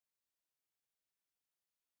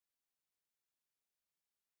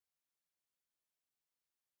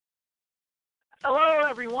Hello,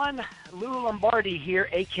 everyone. Lou Lombardi here,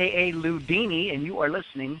 a.k.a. Ludini, and you are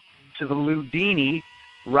listening to the Ludini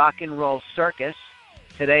Rock and Roll Circus.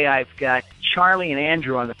 Today I've got Charlie and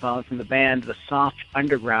Andrew on the phone from the band The Soft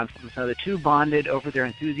Underground. So the two bonded over their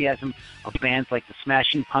enthusiasm of bands like the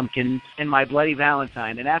Smashing Pumpkins and My Bloody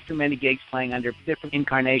Valentine. And after many gigs playing under different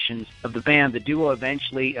incarnations of the band, the duo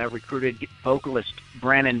eventually recruited vocalist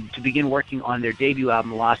Brannon to begin working on their debut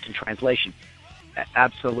album, Lost in Translation.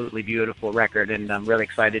 Absolutely beautiful record, and I'm really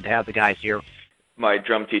excited to have the guys here. My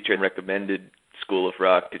drum teacher recommended School of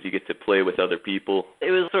Rock because you get to play with other people.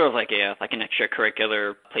 It was sort of like an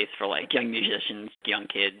extracurricular place for like young musicians, young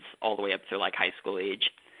kids, all the way up to like high school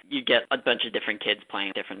age. You get a bunch of different kids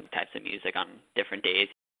playing different types of music on different days.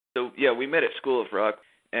 So yeah, we met at School of Rock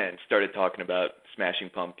and started talking about Smashing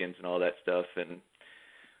Pumpkins and all that stuff, and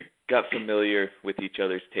got familiar with each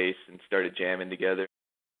other's tastes and started jamming together.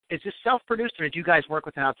 Is this self-produced, or did you guys work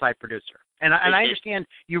with an outside producer? And I understand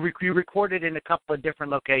you recorded in a couple of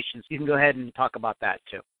different locations. You can go ahead and talk about that,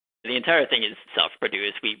 too. The entire thing is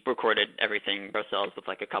self-produced. We recorded everything ourselves with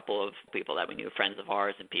like a couple of people that we knew, friends of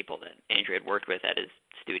ours, and people that Andrew had worked with at his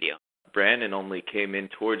studio. Brannon only came in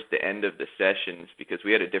towards the end of the sessions because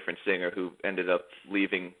we had a different singer who ended up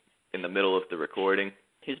leaving in the middle of the recording.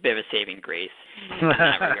 He was a bit of a saving grace in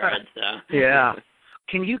that regard. So. Yeah.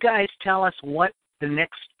 Can you guys tell us what the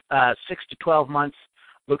next 6 to 12 months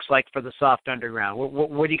looks like for the Soft Underground?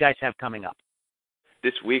 What do you guys have coming up?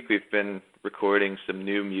 This week we've been recording some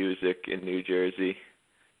new music in New Jersey.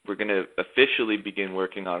 We're going to officially begin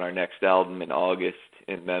working on our next album in August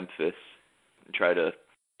in Memphis and try to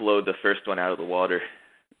blow the first one out of the water.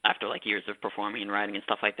 After like years of performing and writing and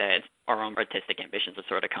stuff like that, our own artistic ambitions are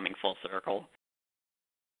sort of coming full circle.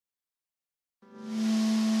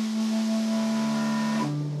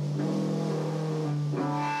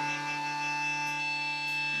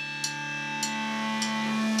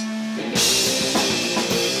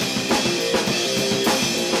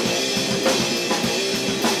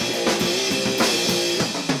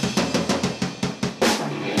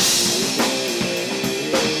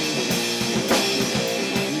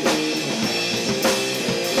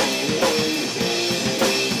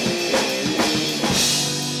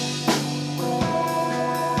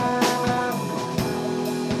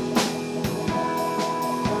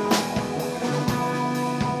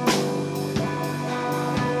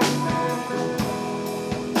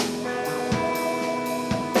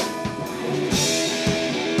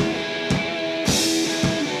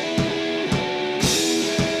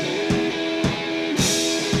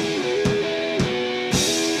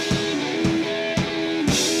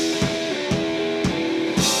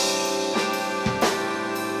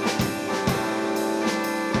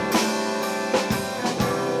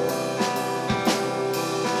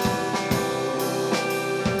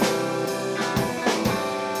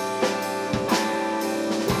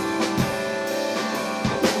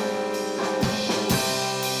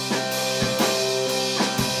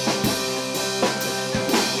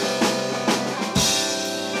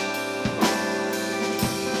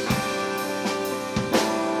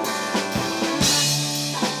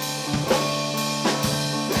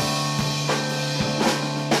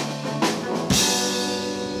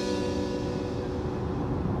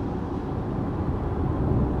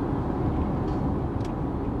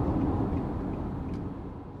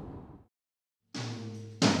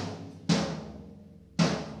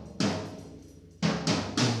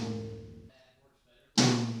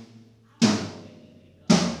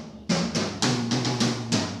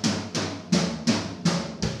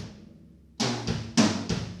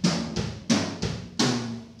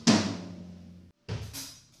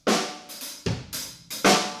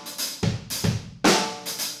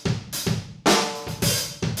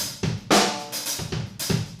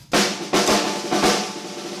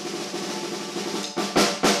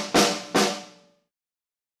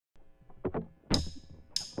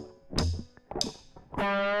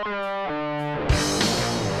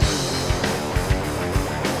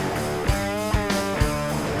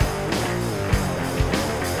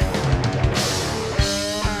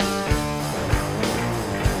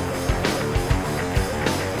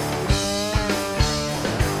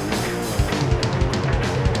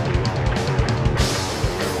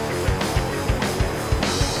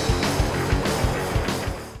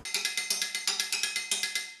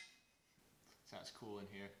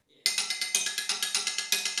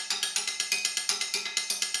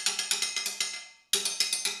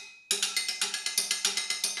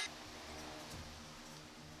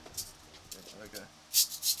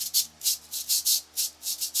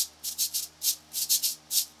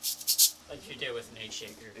 Like you did with an egg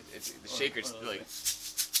shaker. The shaker's like...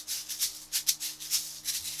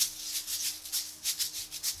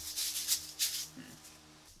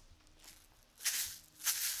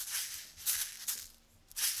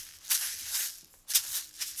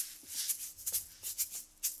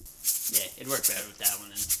 It'd work better with that one.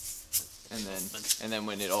 And then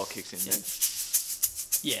when it all kicks in, then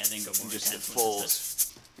then go more just intense. full.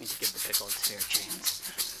 We should give the pickle its fair chance.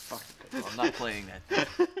 Fuck the pickle. I'm not playing that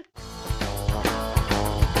thing.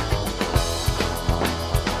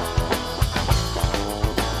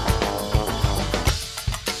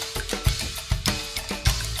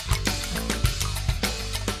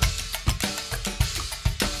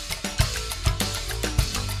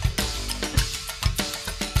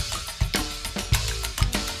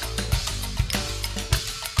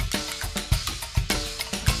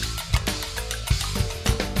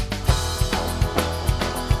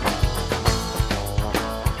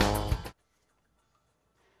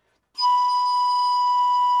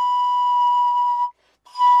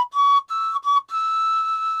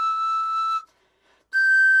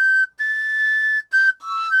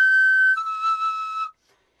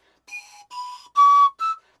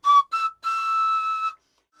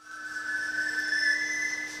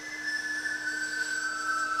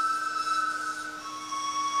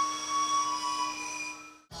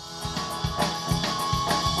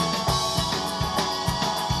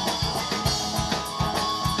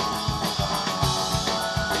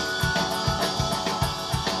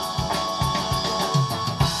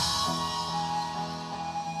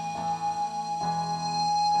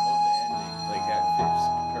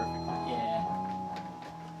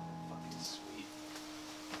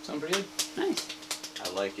 Sound pretty good? Nice. I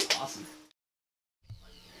like it. Awesome.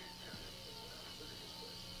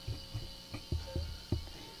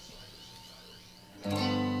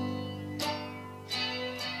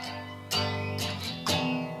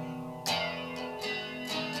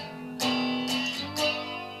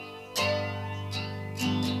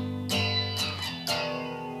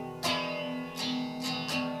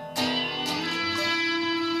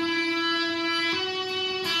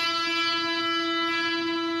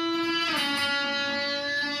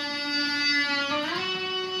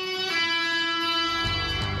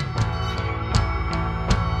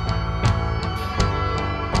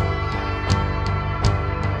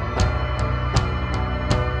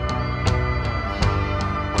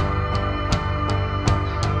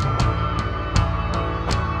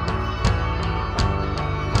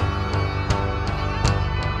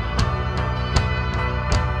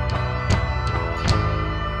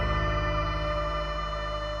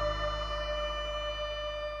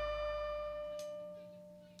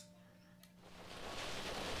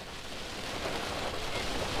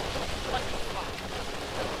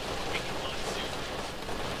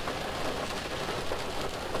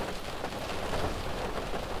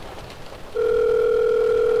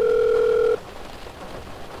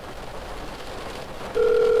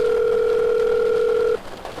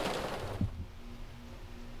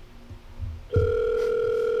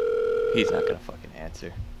 He's not gonna fucking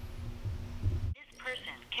answer. This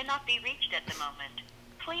person cannot be reached at the moment.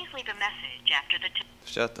 Please leave a message after the tone.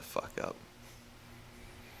 Shut the fuck up.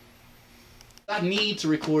 I need to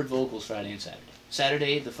record vocals Friday and Saturday.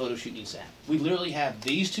 Saturday, the photo shoot needs to happen. We literally have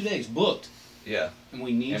these 2 days booked, Yeah. and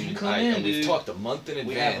we need you to come And in, we've dude. talked a month in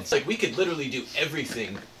We advance. have- Like, we could literally do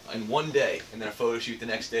everything in one day, and then a photo shoot the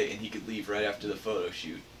next day, and he could leave right after the photo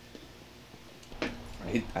shoot.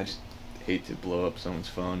 I just hate to blow up someone's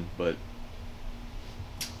phone, but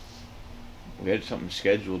we had something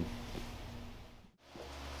scheduled.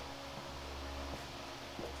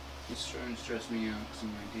 It's starting to stress me out because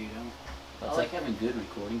I'm like, dude, I like having good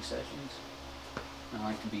recording sessions. I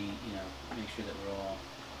like to be, make sure that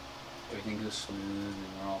everything goes smooth and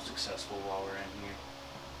we're all successful while we're in here.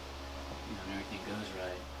 And everything goes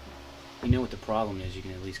right. You know what the problem is, you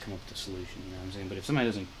can at least come up with a solution, you know what I'm saying? But if somebody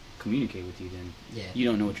doesn't communicate with you, then you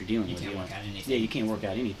don't know what you're dealing with. You can't work out anything. Yeah, you can't work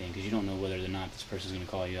out anything because you don't know whether or not this person's going to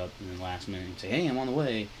call you up in the last minute and say, hey, I'm on the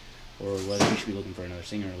way, or whether you should be looking for another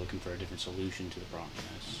singer or looking for a different solution to the problem.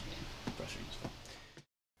 It's frustrating as fuck.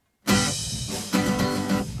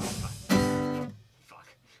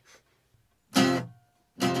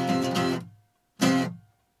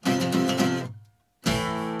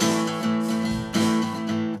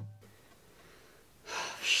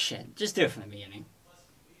 Shit, just do it from the beginning.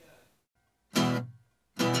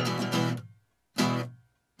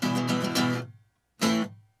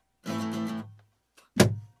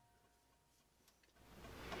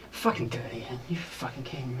 Fucking dirty, man. You fucking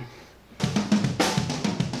kidding me?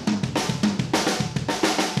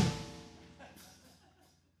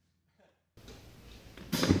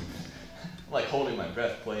 I'm like holding my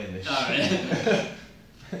breath playing this All shit.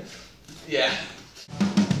 right. Yeah.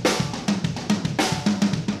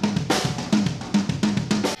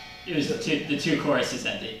 It was the two choruses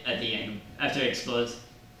at the end after it explodes.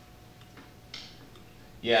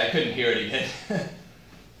 Yeah, I couldn't hear it again.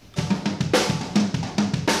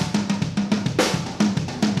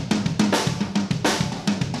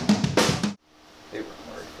 They were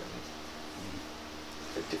hard for me.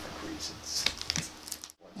 For different reasons.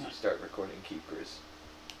 Once you start recording keepers,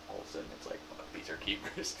 all of a sudden it's like, fuck, these are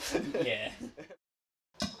keepers. Yeah.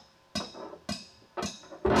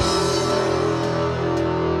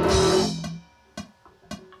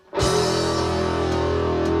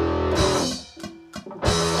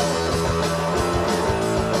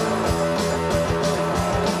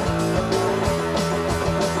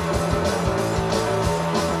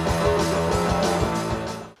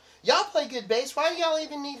 Y'all play good bass. Why do y'all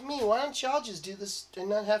even need me? Why don't y'all just do this and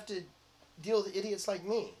not have to deal with idiots like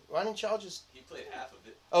me? Why don't y'all just... He played half of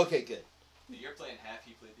it. Okay, good. You're playing half,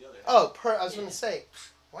 he played the other half. Oh, I was going to say,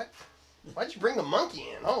 what? Why'd you bring the monkey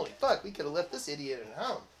in? Holy fuck, we could have left this idiot at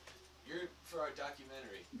home. You're for our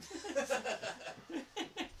documentary.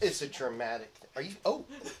 It's a dramatic... Are you... Oh.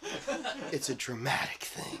 It's a dramatic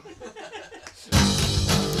thing.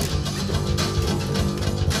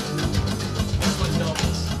 That's what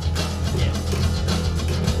doubles. Yeah.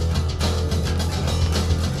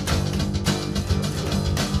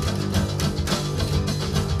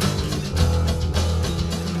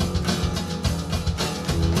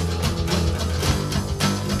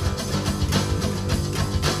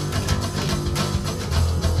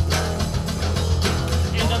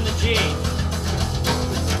 And on the G.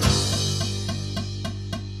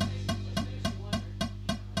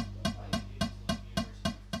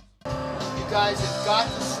 You guys have got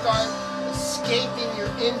to start escaping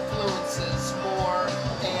your influences more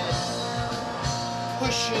and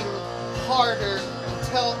pushing harder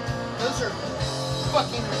until those are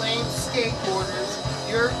fucking lame skateboarders.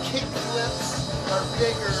 Your kick flips are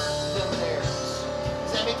bigger than theirs.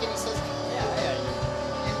 Does that make any sense?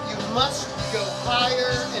 You must go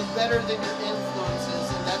higher and better than your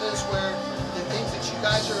influences, and that is where the things that you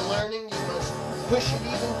guys are learning, you must push it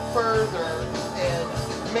even further and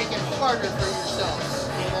make it harder for yourselves,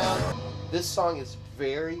 you know? This song is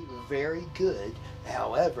very, very good.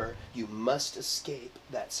 However, you must escape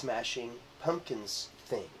that Smashing Pumpkins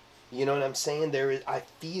thing. You know what I'm saying? I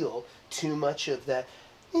feel too much of that.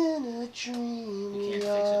 In a dream, we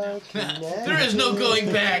are connected. There is no going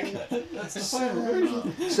back. That's the final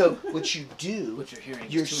version. So what you do, What you're hearing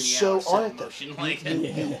you're is so 2 on hours it though. motion, like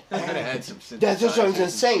You I'm gonna add some synthesizers. that's what I was gonna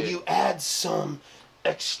and say. shit. You add some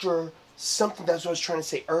extra something. That's what I was trying to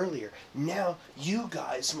say earlier. Now you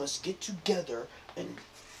guys must get together and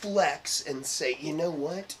flex and say, you know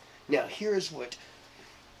what? Now here's what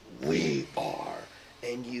we are,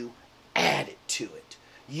 and you add it to it.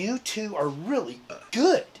 You two are really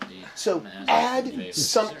good. So add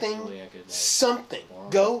something.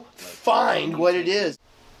 Go find what it is.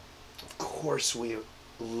 Of course,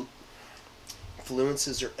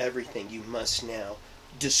 influences are everything. You must now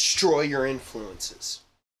destroy your influences.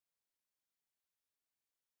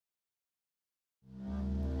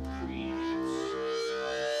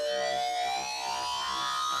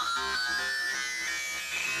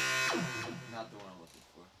 Not the one I'm looking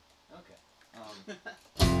for. Okay.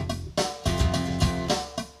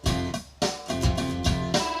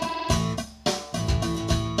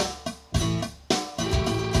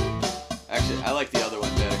 Actually, I like the other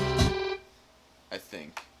one better. I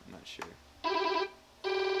think. I'm not sure.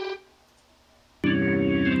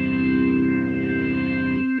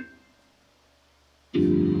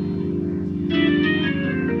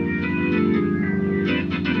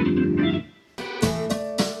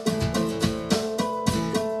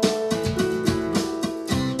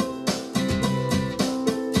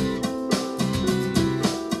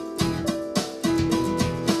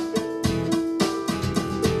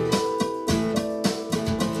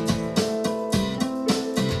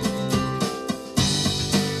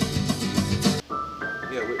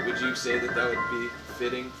 Yeah, would you say that that would be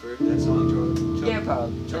fitting for that song, Charles? Yeah,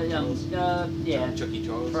 probably. Chuck Charles? Yeah. Chucky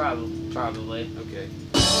Charles? Probably. Okay.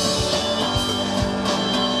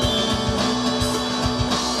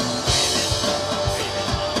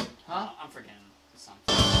 Huh? I'm forgetting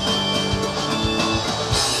something.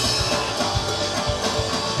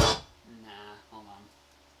 Nah, hold on.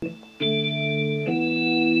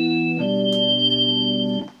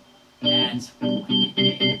 That's what it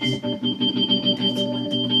is. That's what the chord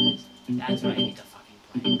is. That's what I need to fucking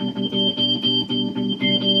play.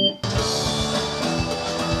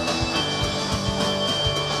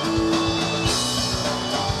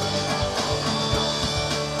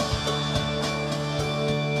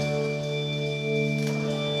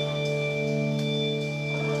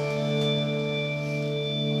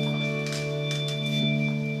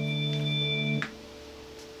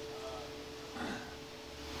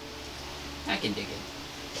 can dig it.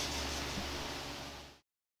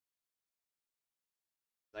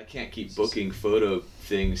 I can't keep booking photo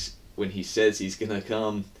things when he says he's gonna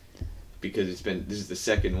come, because this is the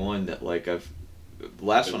second one that like the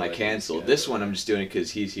last one I canceled. This one I'm just doing it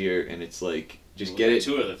because he's here, and it's like just get it.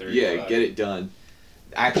 2 of the 3. Yeah, get it done.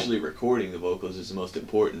 Actually recording the vocals is the most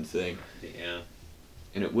important thing. Yeah.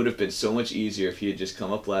 And it would have been so much easier if he had just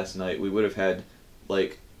come up last night. We would have had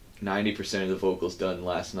like 90% of the vocals done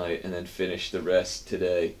last night, and then finished the rest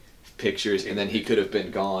today. Pictures, and then he could have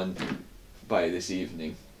been gone by this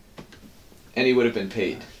evening. And he would have been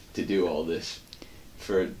paid to do all this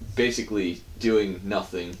for basically doing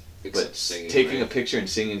nothing Except but singing, taking right? a picture and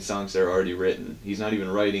singing songs that are already written. He's not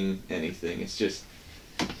even writing anything. It's just...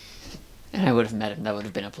 And I would have met him. That would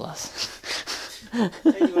have been a plus. Hey,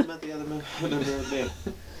 you would have met the other member of the band.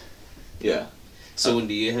 Yeah. So when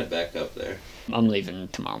do you head back up there? I'm leaving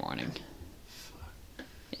tomorrow morning.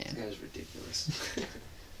 Yeah. This guy's ridiculous.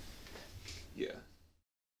 Yeah.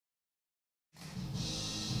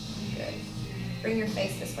 Good. Bring your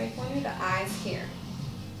face this way for me, the eyes here.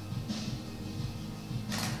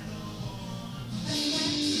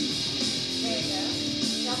 There you go.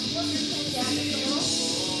 Now flip your chin down just a little.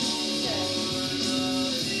 Good.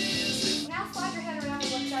 Now slide your head around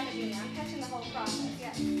and look back at me. I'm catching the whole process,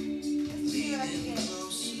 yes. Just to see what I can get,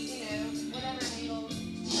 whatever angle.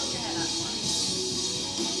 Tilt your head up for me.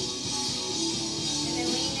 And then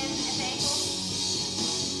lean in at the ankle.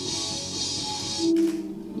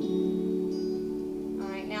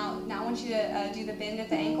 Now I want you to do the bend at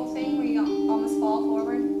the ankle thing where you almost fall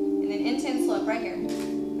forward. And then intense look right here.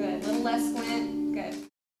 Good. Little less squint. Good.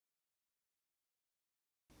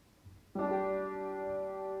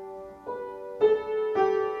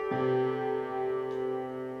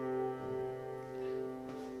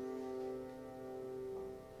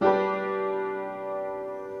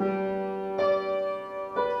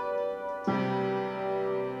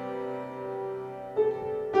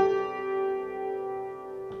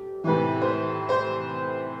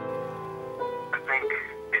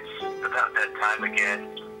 Again,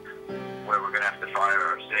 where we're gonna have to fire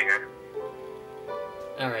our singer.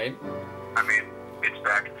 Alright. I mean, it's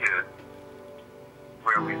back to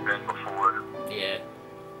where we've been before. Yeah.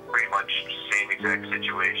 Pretty much same exact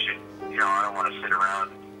situation. You know, I don't want to sit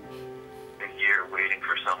around a year waiting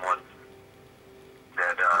for someone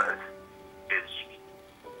that is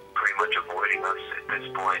pretty much avoiding us at this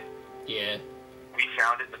point. Yeah. We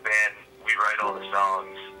founded the band, we write all the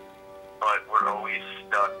songs, but we're always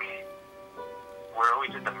stuck. We're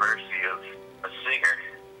always at the mercy of a singer.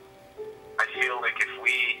 I feel like if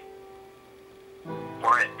we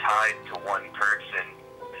weren't tied to one person,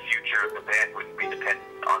 the future of the band wouldn't be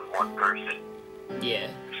dependent on one person.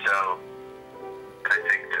 Yeah. So, I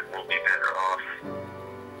think that we'll be better off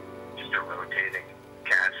just a rotating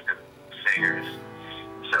cast of singers.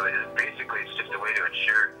 So basically it's just a way to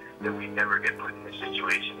ensure that we never get put in this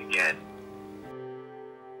situation again.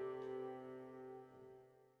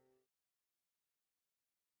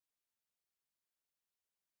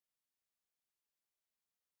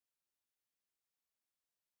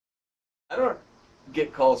 I don't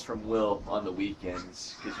get calls from Will on the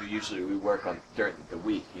weekends, because we work on during the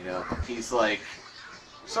week, you know. He's like,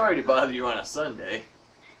 sorry to bother you on a Sunday,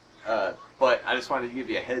 but I just wanted to give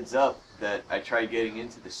you a heads up that I tried getting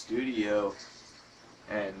into the studio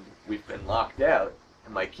and we've been locked out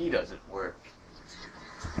and my key doesn't work.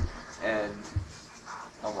 And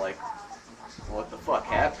I'm like, well, what the fuck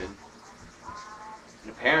happened?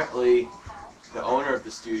 And apparently the owner of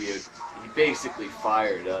the studio, he basically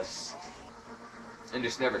fired us and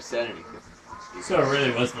just never said anything. So it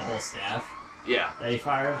really was the whole staff Yeah. that he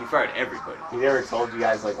fired? He fired everybody. He never told you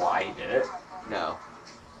guys, like, why he did it? No.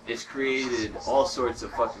 It's created all sorts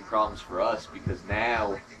of fucking problems for us, because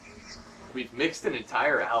now we've mixed an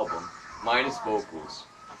entire album, minus vocals.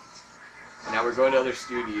 And now we're going to other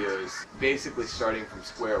studios, basically starting from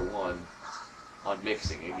square one on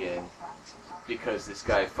mixing again, because this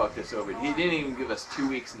guy fucked us over. He didn't even give us 2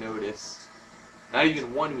 weeks notice. Not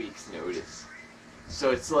even 1 week's notice.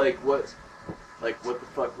 So it's like, what the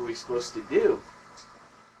fuck were we supposed to do?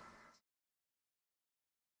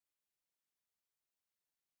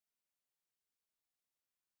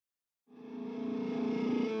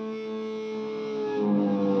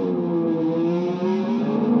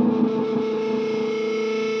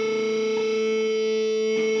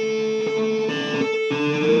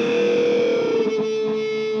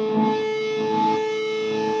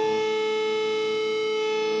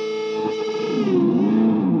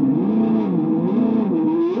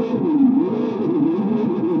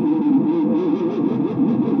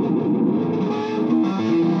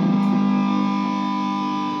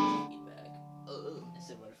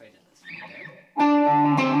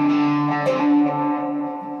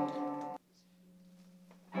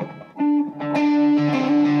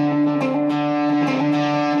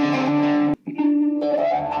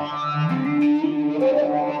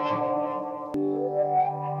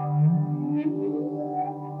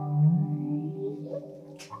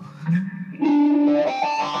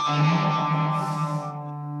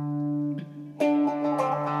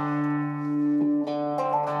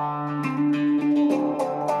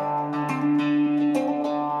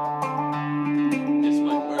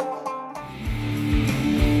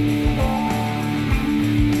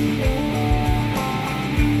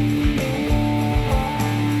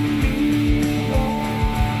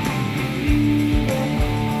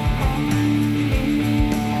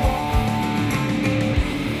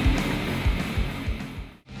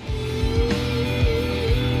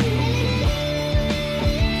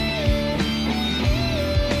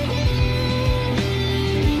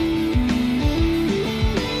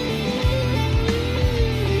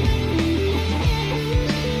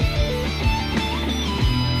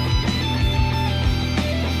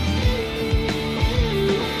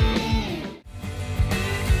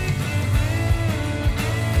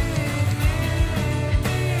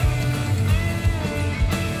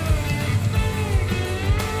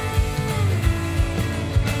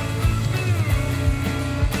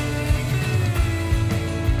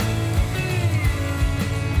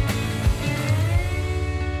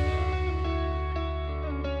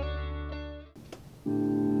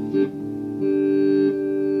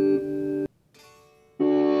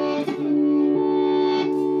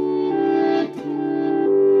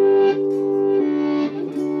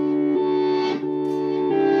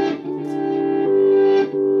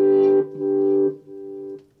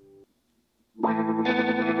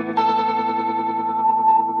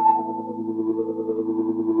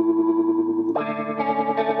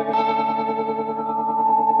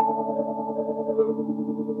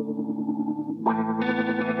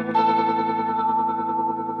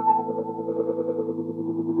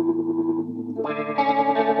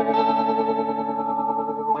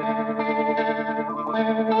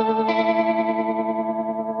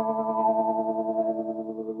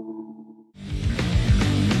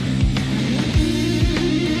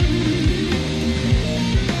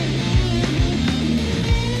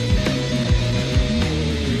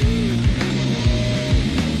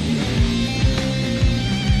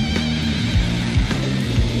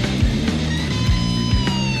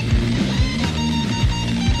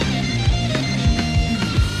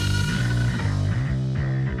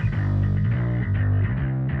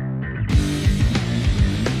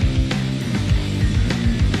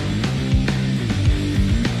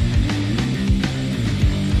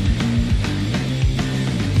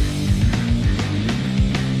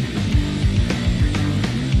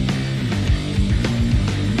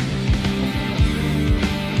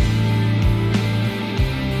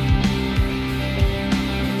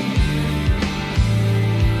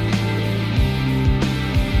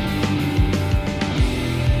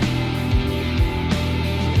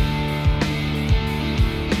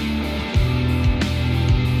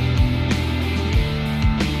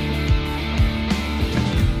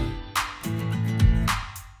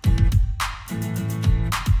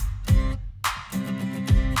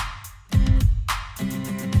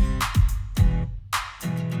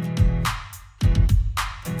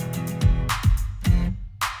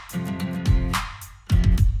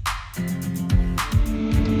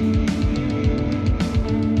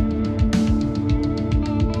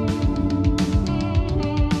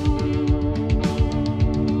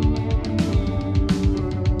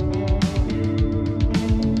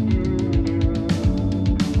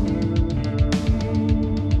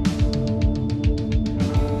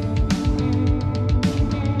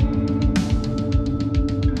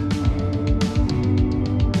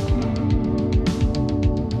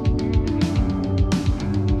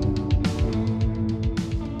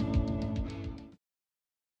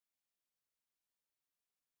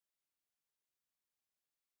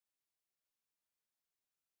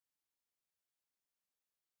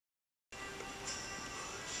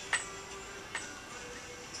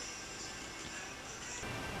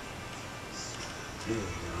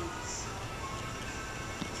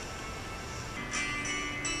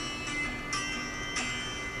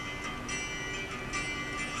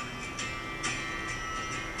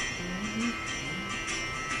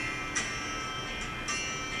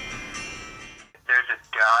 There's a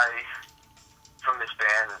guy from this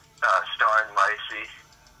band, Star and Lacey.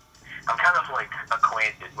 I'm kind of like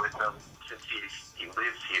acquainted with him since he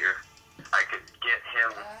lives here. I could get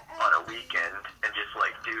him on a weekend and just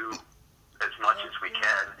like do as much as we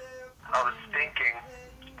can. I was thinking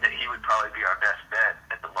that he would probably be our best bet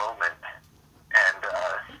at the moment, and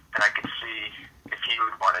I could see if he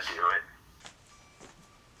would want to do it.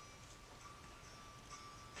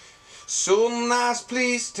 So nice,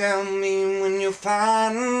 please tell me when you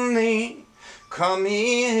finally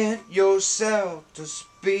commit yourself to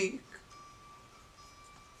speak.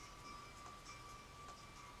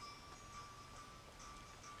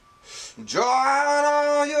 Draw out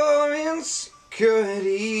all your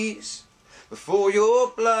insecurities before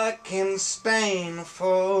your blood can stain the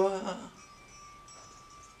floor.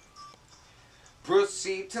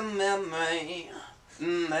 Proceed to memory,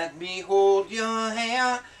 let me hold your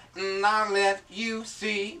hand, and I'll let you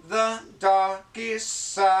see the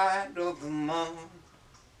darkest side of the moon,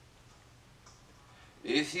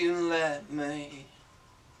 if you let me.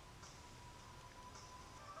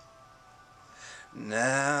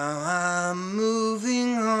 Now I'm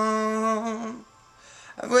moving on.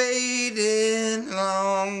 I've waited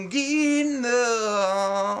long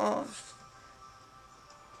enough,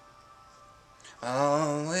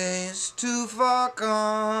 always too far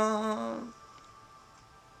gone.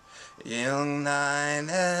 Young night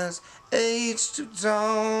has aged to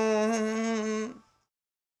dawn.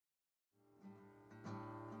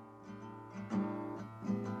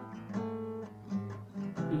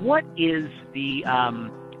 What is the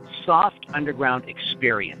soft underground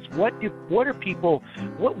experience? What do you want people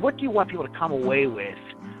to come away with?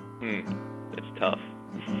 It's tough.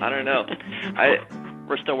 I don't know.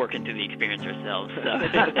 We're still working through the experience ourselves. So.